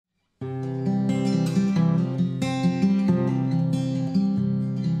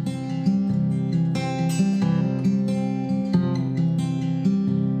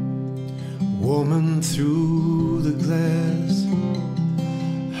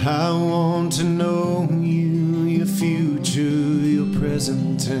I want to know you, your future, your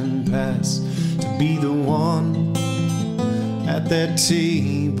present and past, to be the one at that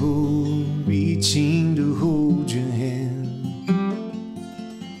table, reaching to hold your hand.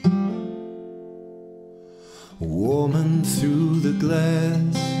 Woman through the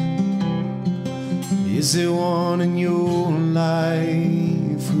glass, is there one in your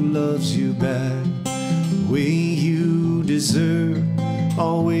life who loves you back the way you deserve,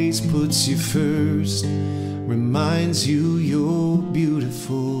 always puts you first, reminds you you're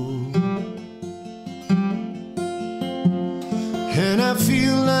beautiful? And I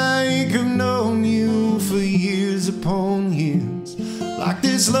feel like I've known you for years upon years, like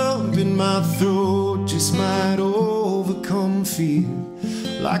this lump in my throat just might overcome fear,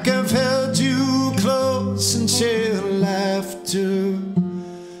 like I've held you close and shared laughter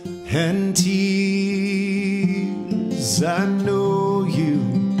and tears. I know you.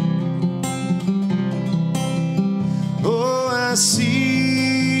 Oh, I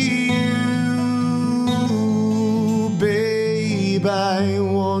see you, babe, I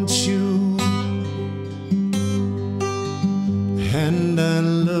want you, and I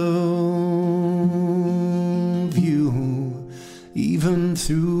love you even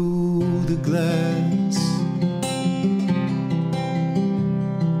through the glass.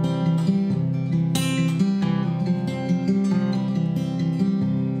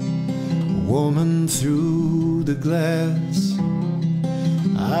 Woman through the glass,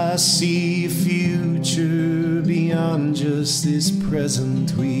 I see a future beyond just this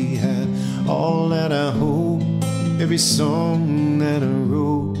present we had. All that I hope, every song that I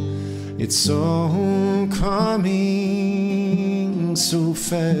wrote, it's all coming so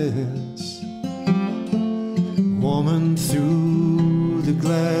fast. Woman through the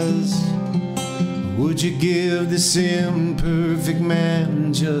glass, would you give this imperfect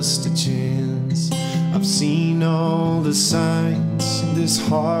man just a chance? I've seen all the signs, this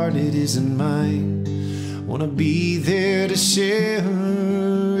heart it isn't mine. Wanna be there to share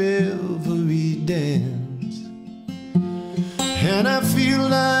every dance. And I feel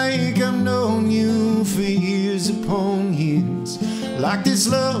like I've known you for years upon years, like this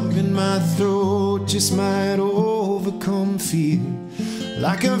lump in my throat just might overcome fear,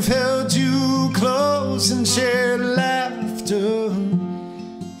 like I've held you close and shared laughter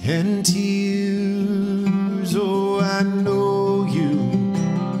and tears. Oh, I know you.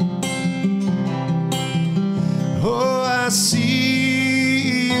 Oh, I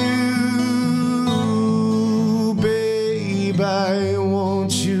see you, babe, I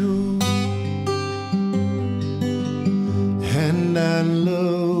want you, and I love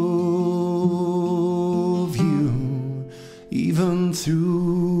you even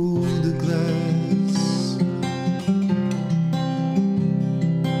through the glass.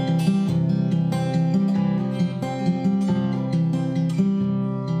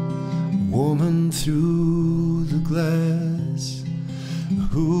 Woman through the glass,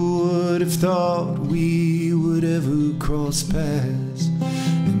 who would have thought we would ever cross paths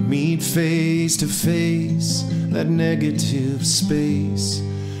and meet face to face, that negative space,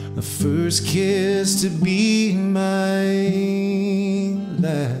 the first kiss to be my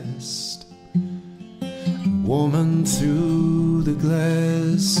last. Woman through the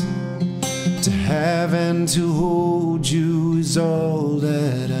glass, to have and to hold you is all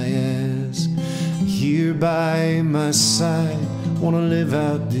that I ask. Here by my side, wanna live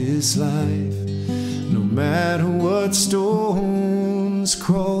out this life, no matter what storms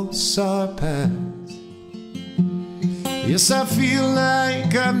cross our path. Yes, I feel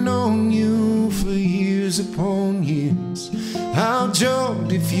like I've known you for years upon years. I'll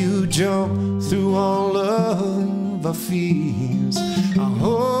jump if you jump through all of our fears. I'll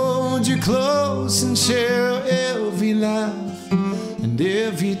hold you close and share every laugh and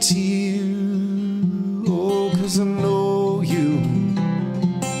every tear. Oh, 'cause I know you,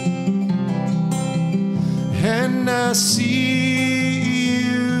 and I see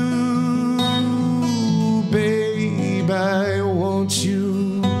you, babe, I want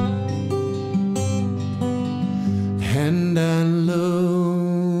you, and I love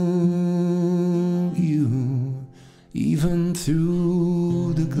you even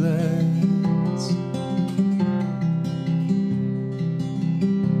through the glass.